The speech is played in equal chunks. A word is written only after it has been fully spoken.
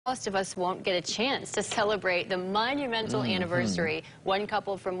Most of us won't get a chance to celebrate the monumental anniversary one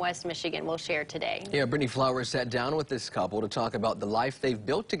couple from West Michigan will share today. Yeah, Brittany Flowers sat down with this couple to talk about the life they've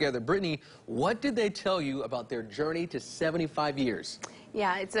built together. Brittany, what did they tell you about their journey to 75 years?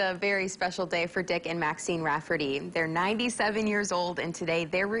 Yeah, it's a very special day for Dick and Maxine Rafferty. They're 97 years old, and today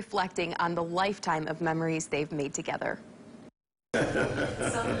they're reflecting on the lifetime of memories they've made together.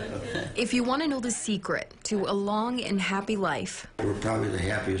 If you want to know the secret to a long and happy life, we're probably the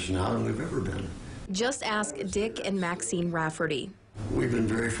happiest now than we've ever been. Just ask Dick and Maxine Rafferty. We've been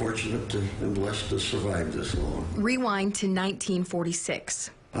very fortunate and blessed to survive this long. Rewind to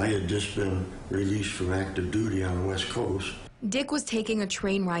 1946. I had just been released from active duty on the West Coast. Dick was taking a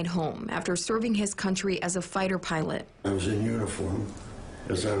train ride home after serving his country as a fighter pilot. I was in uniform.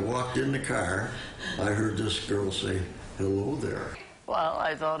 As I walked in the car, I heard this girl say, "Hello there." Well,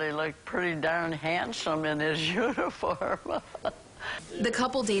 I thought he looked pretty darn handsome in his uniform. The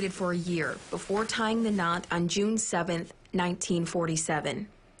couple dated for a year before tying the knot on June 7th, 1947.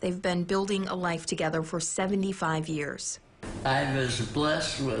 They've been building a life together for 75 years. I was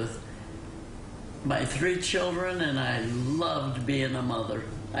blessed with my 3 children, and I loved being a mother.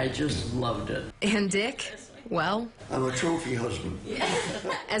 I just loved it. And Dick? Well, I'm a trophy husband.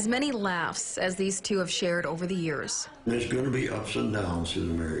 As many laughs as these two have shared over the years. There's going to be ups and downs through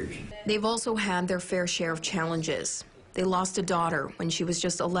the marriage. They've also had their fair share of challenges. They lost a daughter when she was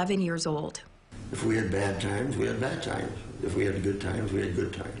just 11 years old. If we had bad times, we had bad times. If we had good times, we had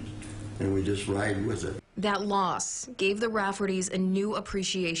good times. And we just ride with it. That loss gave the Raffertys a new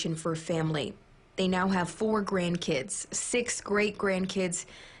appreciation for family. They now have 4 grandkids, 6 great-grandkids,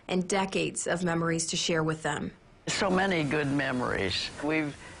 and decades of memories to share with them. So many good memories.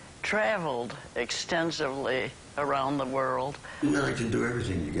 We've traveled extensively around the world. We like to do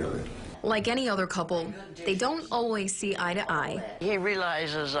everything together. Like any other couple, they don't always see eye to eye. He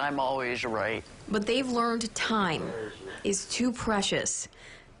realizes I'm always right. But they've learned time is too precious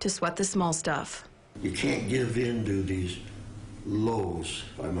to sweat the small stuff. You can't give in to these lows,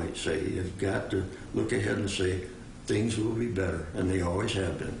 I might say. You've got to look ahead and say, things will be better, and they always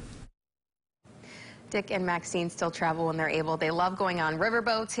have been. Dick and Maxine still travel when they're able. They love going on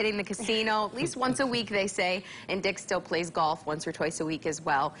riverboats, hitting the casino at least once a week, they say. And Dick still plays golf once or twice a week as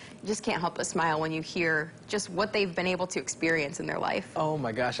well. You just can't help but smile when you hear just what they've been able to experience in their life. Oh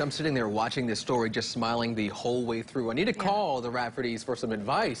my gosh, I'm sitting there watching this story just smiling the whole way through. I need to call the Raffertys for some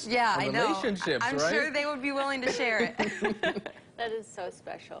advice on relationships, I'm right? sure they would be willing to share it. That is so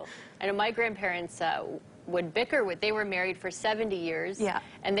special. I know my grandparents would bicker they were married for 70 years. Yeah.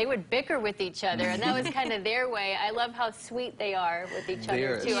 And they would bicker with each other, and that was kind of their way. I love how sweet they are with each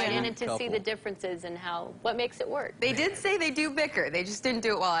other, too. And to see the differences and what makes it work. They did say they do bicker. They just didn't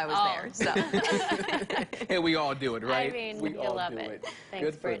do it while I was there. So. Hey, we all do it, right? I mean, we all love do it. Thanks,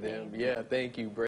 Good for Brittany. them. Yeah, thank you, Brittany.